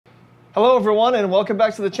Hello everyone and welcome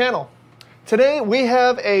back to the channel. Today we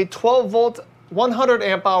have a 12 volt 100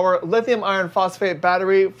 amp hour lithium iron phosphate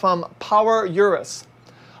battery from PowerUrus.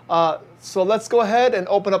 So let's go ahead and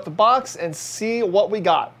open up the box and see what we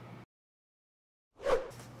got.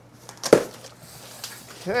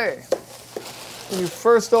 Okay, when you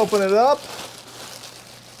first open it up,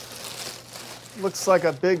 looks like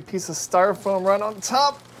a big piece of styrofoam right on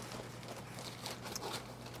top,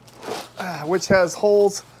 which has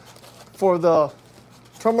holes for the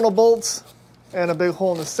terminal bolts and a big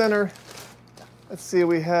hole in the center. Let's see,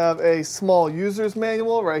 we have a small user's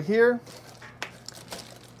manual right here,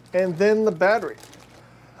 and then the battery.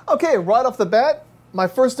 Okay, right off the bat, my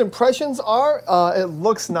first impressions are it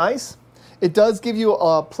looks nice. It does give you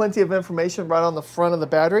plenty of information right on the front of the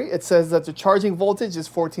battery. It says that the charging voltage is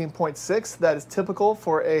 14.6. That is typical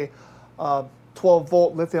for a 12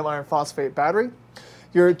 volt lithium iron phosphate battery.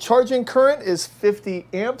 Your charging current is 50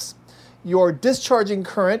 amps. Your discharging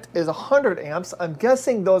current is 100 amps. I'm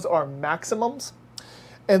guessing those are maximums.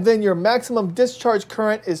 And then your maximum discharge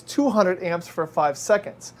current is 200 amps for 5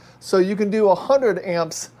 seconds. So you can do 100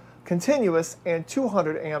 amps continuous and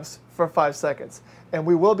 200 amps for 5 seconds. And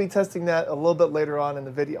we will be testing that a little bit later on in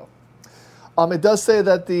the video. It does say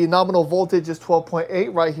that the nominal voltage is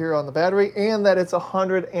 12.8 right here on the battery and that it's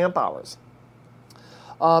 100 amp hours.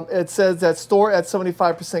 It says that store at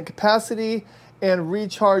 75% capacity and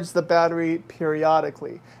recharge the battery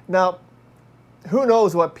periodically. Now, who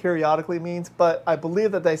knows what periodically means, but I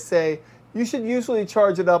believe that they say you should usually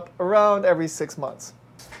charge it up around every 6 months.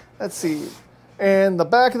 Let's see. And the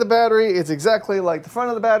back of the battery is exactly like the front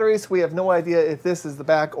of the battery, so we have no idea if this is the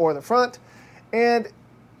back or the front. And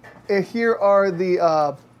here are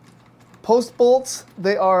the post bolts.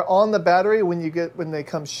 They are on the battery when they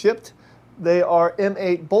come shipped. They are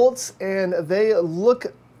M8 bolts, and they look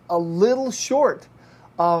a little short.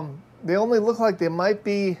 They only look like they might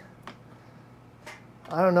be,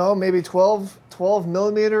 I don't know, maybe 12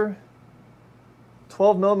 millimeters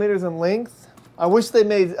in length. I wish they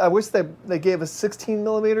gave us 16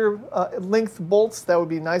 millimeter length bolts. That would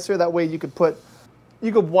be nicer. That way you could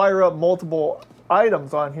wire up multiple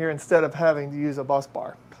items on here instead of having to use a bus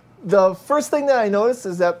bar. The first thing that I noticed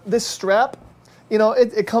is that this strap, you know,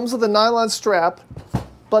 it comes with a nylon strap,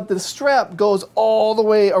 but the strap goes all the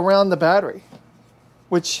way around the battery,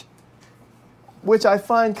 which I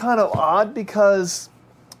find kind of odd because,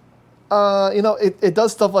 you know, it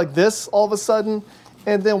does stuff like this all of a sudden,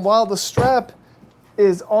 and then while the strap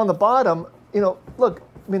is on the bottom, you know, look,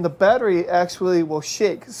 I mean, the battery actually will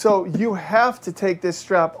shake. So you have to take this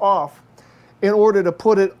strap off in order to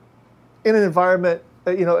put it in an environment,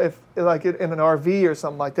 you know, if like in an RV or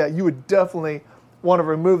something like that, you would definitely want to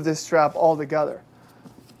remove this strap altogether,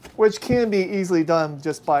 which can be easily done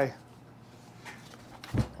just by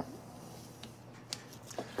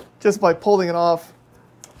pulling it off,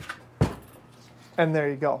 and there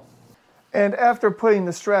you go. And after putting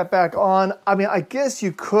the strap back on, I mean, I guess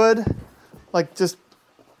you could like just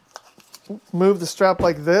move the strap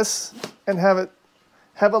like this and have it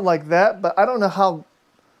like that, but I don't know how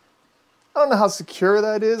secure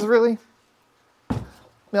that is really. I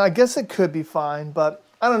mean, I guess it could be fine, but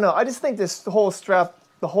I don't know. I just think this whole strap,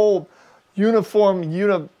 the whole uniform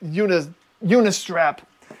unistrap,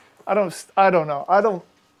 I don't know. I don't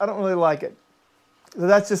really like it.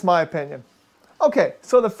 That's just my opinion. Okay,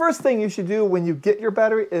 so the first thing you should do when you get your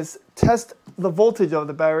battery is test the voltage of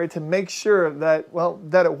the battery to make sure that, well,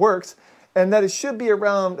 that it works, and that it should be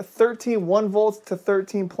around 13.1 volts to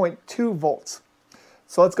 13.2 volts.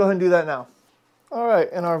 So let's go ahead and do that now. All right,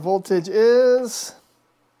 and our voltage is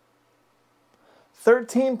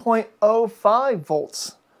 13.05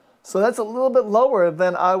 volts. So that's a little bit lower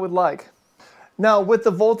than I would like. Now, with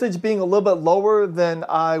the voltage being a little bit lower than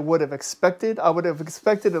I would have expected at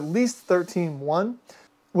least 13.1.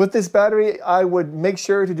 With this battery, I would make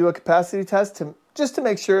sure to do a capacity test just to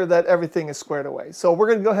make sure that everything is squared away. So we're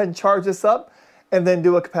going to go ahead and charge this up and then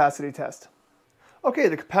do a capacity test. Okay,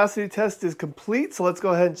 the capacity test is complete, so let's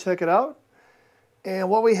go ahead and check it out. And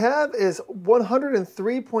what we have is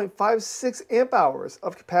 103.56 amp hours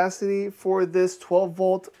of capacity for this 12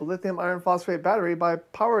 volt lithium iron phosphate battery by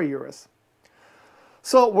PowerUrus.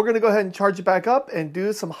 So we're going to go ahead and charge it back up and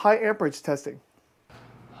do some high amperage testing.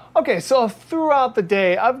 Okay, so throughout the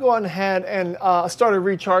day, I've gone ahead and started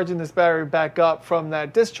recharging this battery back up from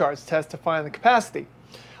that discharge test to find the capacity.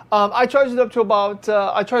 I charged it up to about,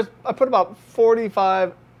 I put about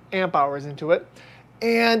 45 amp hours into it.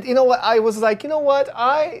 And you know what, I was like, you know what,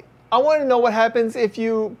 I want to know what happens if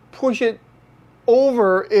you push it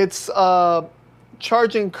over its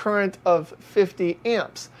charging current of 50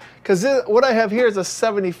 amps. Because what I have here is a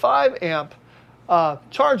 75 amp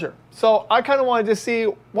charger. So I kind of wanted to see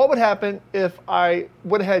what would happen if I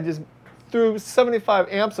would have just threw 75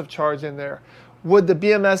 amps of charge in there. Would the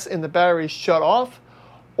BMS in the battery shut off,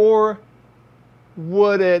 or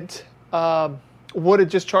would it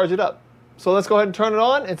just charge it up? So let's go ahead and turn it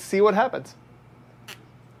on and see what happens.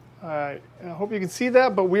 All right, I hope you can see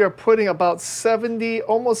that, but we are putting about 70,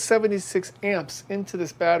 almost 76 amps into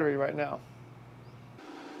this battery right now.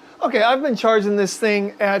 Okay, I've been charging this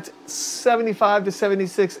thing at 75 to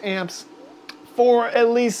 76 amps for at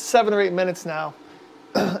least 7 or 8 minutes now,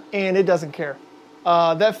 and it doesn't care.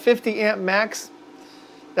 That 50 amp max,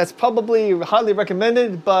 that's probably highly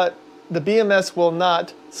recommended, but the BMS will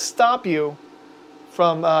not stop you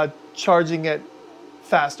from charging it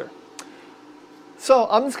faster. So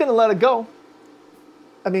I'm just gonna let it go.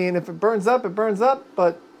 I mean, if it burns up, it burns up,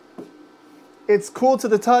 but it's cool to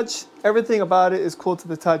the touch. Everything about it is cool to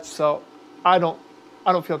the touch, so I don't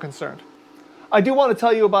feel concerned. I do want to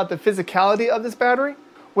tell you about the physicality of this battery.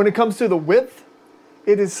 When it comes to the width,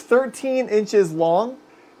 it is 13 inches long,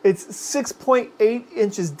 it's 6.8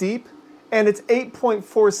 inches deep, and it's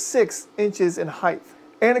 8.46 inches in height.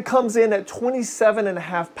 And it comes in at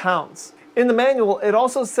 27.5 pounds. In the manual, it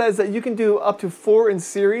also says that you can do up to 4 in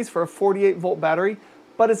series for a 48 volt battery,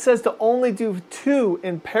 but it says to only do 2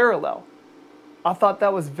 in parallel. I thought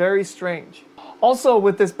that was very strange. Also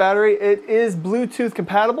with this battery, it is Bluetooth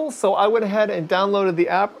compatible, so I went ahead and downloaded the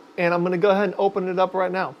app, and I'm gonna go ahead and open it up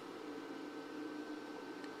right now.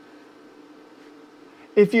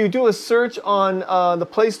 If you do a search on the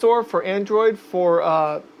Play Store for Android for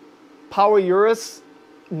PowerUrus,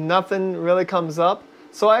 nothing really comes up.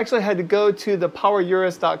 So I actually had to go to the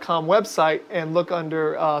PowerUrus.com website and look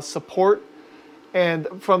under support, and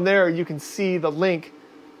from there you can see the link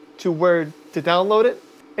to where to download it.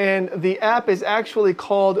 And the app is actually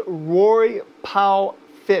called Roy Pow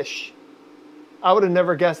Fish. I would have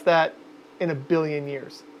never guessed that in a billion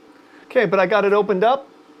years. Okay, but I got it opened up,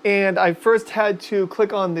 and I first had to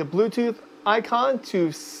click on the Bluetooth icon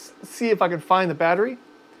to see if I could find the battery.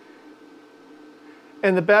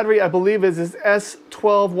 And the battery, I believe, is this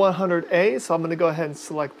S12 100ah, so I'm going to go ahead and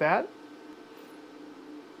select that.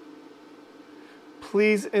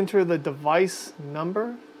 Please enter the device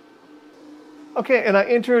number. Okay, and I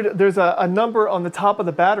entered, there's a number on the top of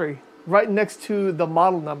the battery, right next to the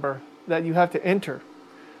model number that you have to enter.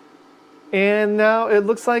 And now it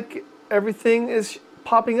looks like everything is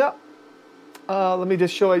popping up. Let me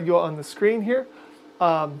just show you on the screen here.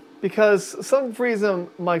 Because for some reason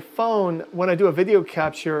my phone, when I do a video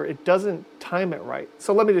capture, it doesn't time it right.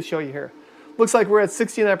 So let me just show you here. Looks like we're at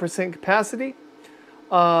 69% capacity.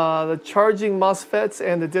 The charging MOSFETs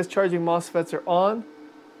and the discharging MOSFETs are on.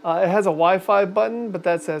 It has a Wi-Fi button, but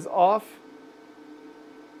that says off.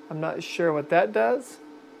 I'm not sure what that does.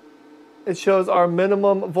 It shows our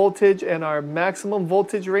minimum voltage and our maximum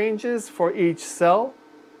voltage ranges for each cell.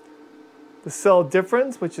 The cell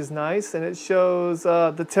difference, which is nice, and it shows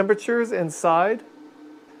the temperatures inside,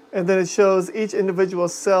 and then it shows each individual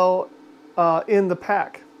cell in the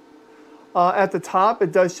pack. At the top,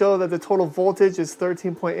 it does show that the total voltage is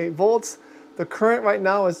 13.8 volts. The current right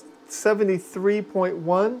now is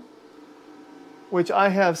 73.1, which I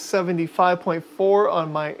have 75.4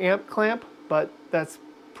 on my amp clamp, but that's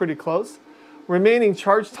pretty close. Remaining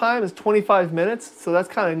charge time is 25 minutes, so that's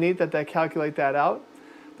kind of neat that they calculate that out.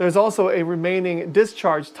 There's also a remaining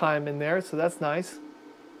discharge time in there, so that's nice.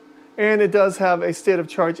 And it does have a state of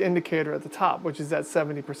charge indicator at the top, which is at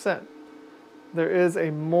 70%. There is a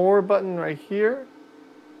more button right here.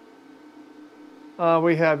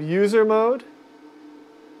 We have user mode,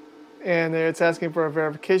 and it's asking for a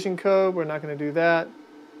verification code. We're not going to do that.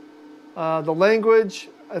 The language,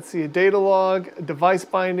 let's see, data log, device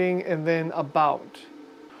binding, and then about.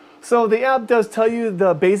 So the app does tell you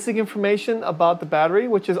the basic information about the battery,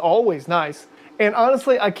 which is always nice. And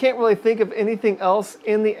honestly, I can't really think of anything else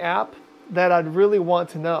in the app that I'd really want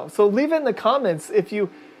to know. So leave it in the comments if you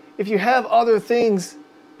have other things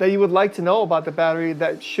that you would like to know about the battery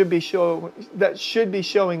that should be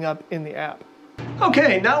showing up in the app.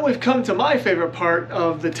 Okay, now we've come to my favorite part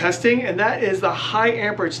of the testing, and that is the high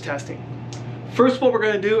amperage testing. First, what we're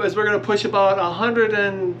going to do is we're going to push about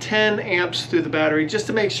 110 amps through the battery just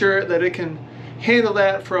to make sure that it can handle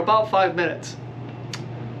that for about 5 minutes.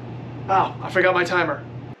 Wow, I forgot my timer.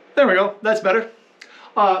 There we go, that's better.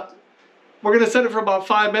 We're going to set it for about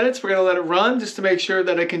 5 minutes. We're going to let it run just to make sure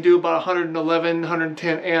that it can do about 111,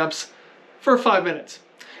 110 amps for 5 minutes.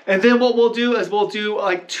 And then what we'll do is we'll do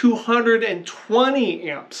like 220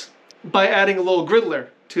 amps by adding a little griddler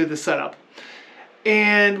to the setup.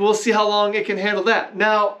 and we'll see how long it can handle that.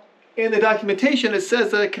 Now, in the documentation, it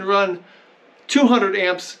says that it can run 200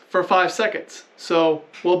 amps for 5 seconds. So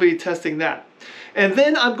we'll be testing that. And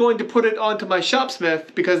then I'm going to put it onto my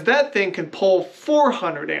Shopsmith because that thing can pull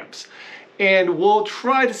 400 amps. And we'll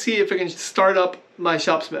try to see if it can start up my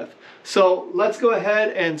Shopsmith. So let's go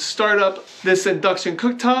ahead and start up this induction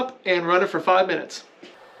cooktop and run it for 5 minutes.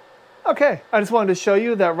 Okay, I just wanted to show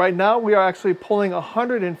you that right now we are actually pulling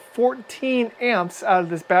 114 amps out of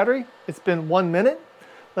this battery. It's been 1 minute.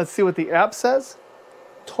 Let's see what the app says.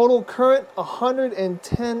 Total current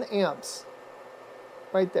 110 amps.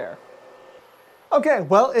 Right there. Okay,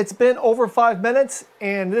 well, it's been over 5 minutes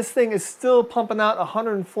and this thing is still pumping out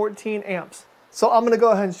 114 amps. So I'm gonna go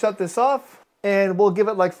ahead and shut this off and we'll give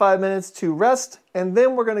it like 5 minutes to rest, and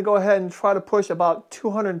then we're gonna go ahead and try to push about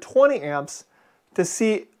 220 amps to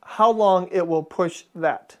see how long it will push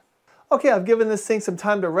that. Okay, I've given this thing some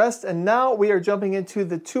time to rest, and now we are jumping into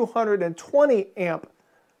the 220 amp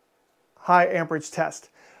high amperage test.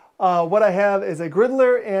 What I have is a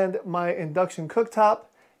griddler and my induction cooktop.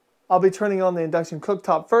 I'll be turning on the induction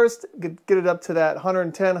cooktop first, get it up to that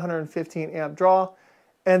 110, 115 amp draw,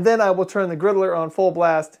 and then I will turn the griddler on full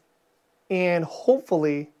blast, and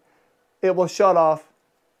hopefully it will shut off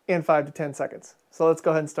in 5 to 10 seconds. So let's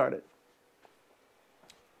go ahead and start it.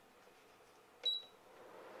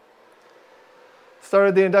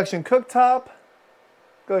 Started the induction cooktop.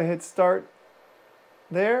 Go ahead and hit start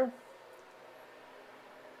there.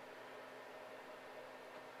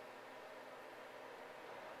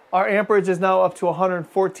 Our amperage is now up to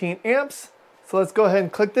 114 amps. So let's go ahead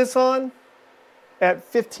and click this on at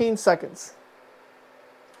 15 seconds.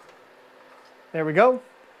 There we go.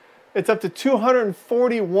 It's up to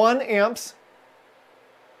 241 amps.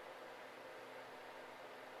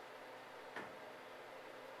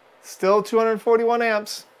 Still 241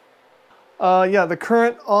 amps. Yeah, the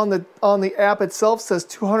current on the app itself says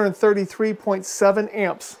 233.7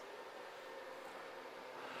 amps.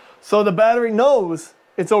 So the battery knows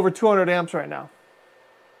it's over 200 amps right now.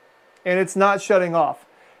 And it's not shutting off.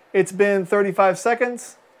 It's been 35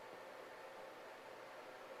 seconds.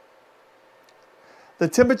 The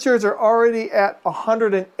temperatures are already at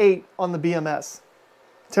 108 on the BMS.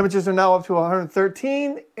 Temperatures are now up to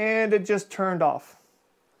 113 and it just turned off.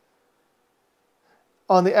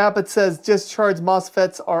 On the app it says discharge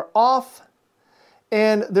MOSFETs are off,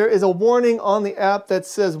 and there is a warning on the app that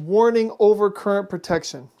says warning overcurrent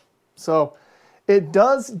protection. So it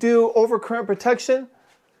does do overcurrent protection,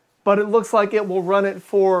 but it looks like it will run it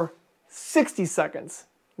for 60 seconds,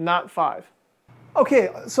 not 5. Okay,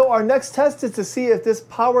 so our next test is to see if this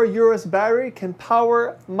PowerUrus battery can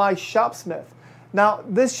power my Shopsmith. Now,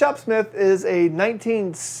 this Shopsmith is a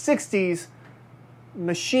 1960s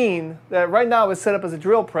machine that right now is set up as a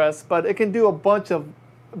drill press, but it can do a bunch of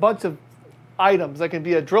items. It can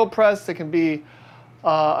be a drill press, it can be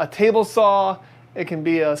a table saw, it can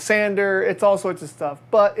be a sander, it's all sorts of stuff.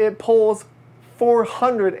 But it pulls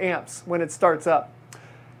 400 amps when it starts up.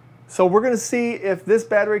 So we're going to see if this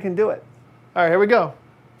battery can do it. All right, here we go.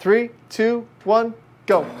 3, 2, 1,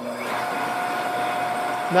 go.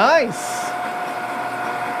 Nice.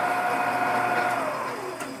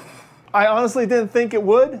 I honestly didn't think it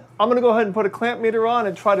would. I'm going to go ahead and put a clamp meter on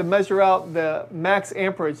and try to measure out the max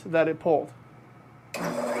amperage that it pulled.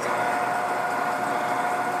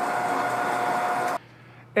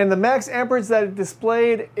 And the max amperage that it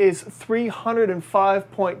displayed is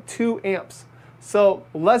 305.2 amps. So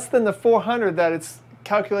less than the 400 that it's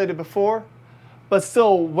calculated before, but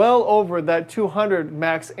still well over that 200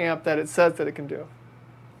 max amp that it says that it can do.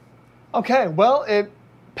 Okay, well, it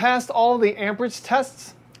passed all the amperage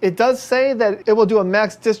tests. It does say that it will do a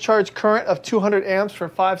max discharge current of 200 amps for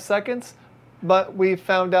 5 seconds, but we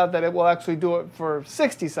found out that it will actually do it for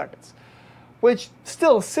 60 seconds. Which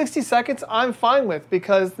still, 60 seconds I'm fine with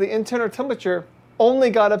because the internal temperature only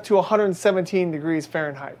got up to 117 degrees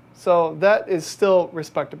Fahrenheit. So that is still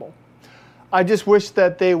respectable. I just wish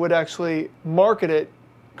that they would actually market it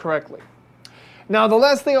correctly. Now, the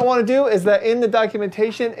last thing I want to do is that in the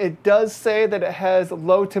documentation, it does say that it has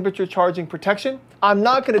low temperature charging protection. I'm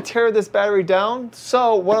not going to tear this battery down,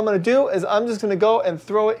 so what I'm going to do is I'm just going to go and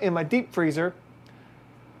throw it in my deep freezer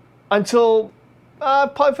until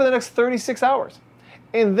probably for the next 36 hours.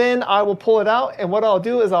 And then I will pull it out, and what I'll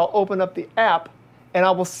do is I'll open up the app and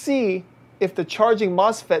I will see if the charging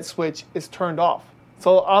MOSFET switch is turned off.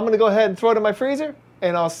 So I'm going to go ahead and throw it in my freezer,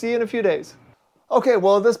 and I'll see you in a few days. Okay,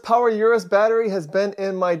 well, this PowerUrus battery has been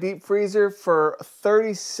in my deep freezer for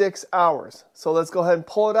 36 hours. So let's go ahead and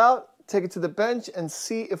pull it out, take it to the bench, and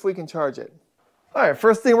see if we can charge it. All right,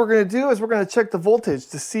 first thing we're going to do is we're going to check the voltage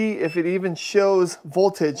to see if it even shows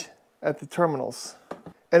voltage at the terminals.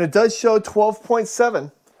 And it does show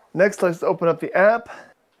 12.7. Next, let's open up the app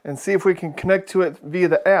and see if we can connect to it via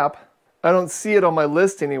the app. I don't see it on my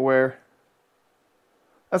list anywhere.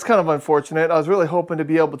 That's kind of unfortunate. I was really hoping to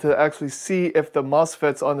be able to actually see if the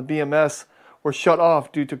MOSFETs on the BMS were shut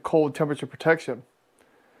off due to cold temperature protection.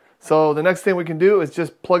 So the next thing we can do is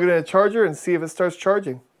just plug it in a charger and see if it starts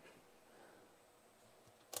charging.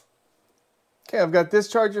 Okay, I've got this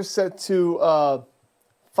charger set to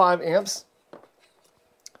 5 amps.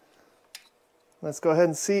 Let's go ahead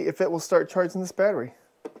and see if it will start charging this battery.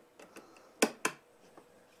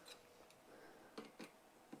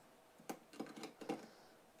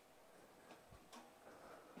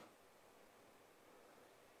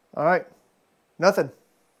 All right, nothing.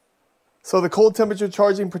 So the cold temperature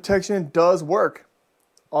charging protection does work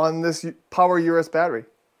on this PowerUrus battery.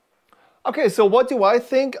 Okay, so what do I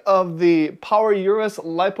think of the PowerUrus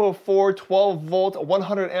Lifepo4 12 volt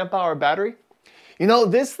 100 amp hour battery? You know,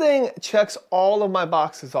 this thing checks all of my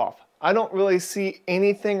boxes off. I don't really see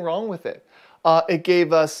anything wrong with it. It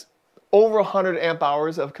gave us over 100 amp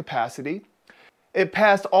hours of capacity. It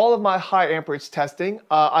passed all of my high amperage testing.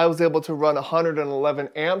 I was able to run 111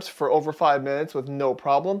 amps for over 5 minutes with no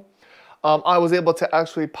problem. I was able to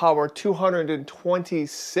actually power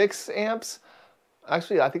 226 amps.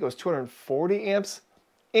 Actually, I think it was 240 amps.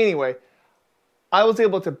 Anyway, I was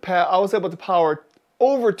able to power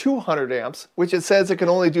over 200 amps, which it says it can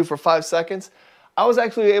only do for 5 seconds. I was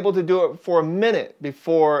actually able to do it for a minute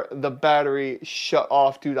before the battery shut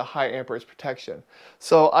off due to high amperage protection.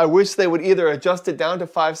 So I wish they would either adjust it down to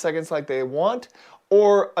 5 seconds like they want,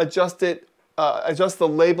 or adjust the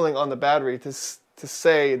labeling on the battery to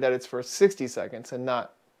say that it's for 60 seconds and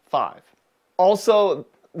not 5. Also,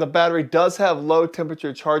 the battery does have low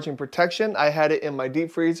temperature charging protection. I had it in my deep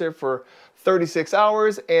freezer for 36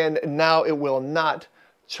 hours and now it will not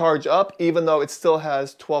charge up even though it still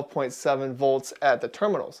has 12.7 volts at the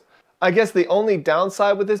terminals. I guess the only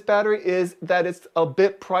downside with this battery is that it's a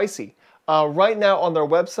bit pricey. Right now on their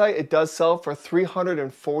website it does sell for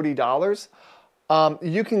 $340.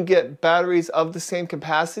 You can get batteries of the same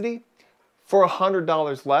capacity for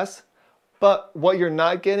 $100 less. But what you're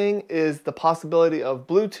not getting is the possibility of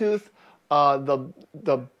Bluetooth,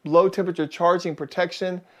 the low temperature charging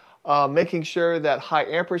protection, making sure that high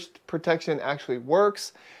amperage protection actually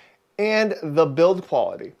works, and the build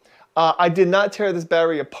quality. I did not tear this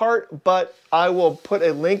battery apart, but I will put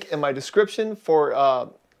a link in my description for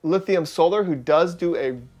Lithium Solar, who does do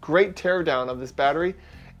a great teardown of this battery,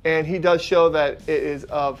 and he does show that it is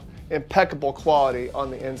of impeccable quality on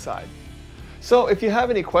the inside. So if you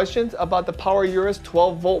have any questions about the PowerUrus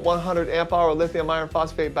 12 volt 100 amp hour lithium iron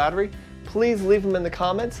phosphate battery, please leave them in the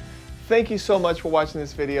comments. Thank you so much for watching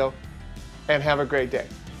this video and have a great day.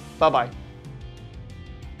 Bye-bye.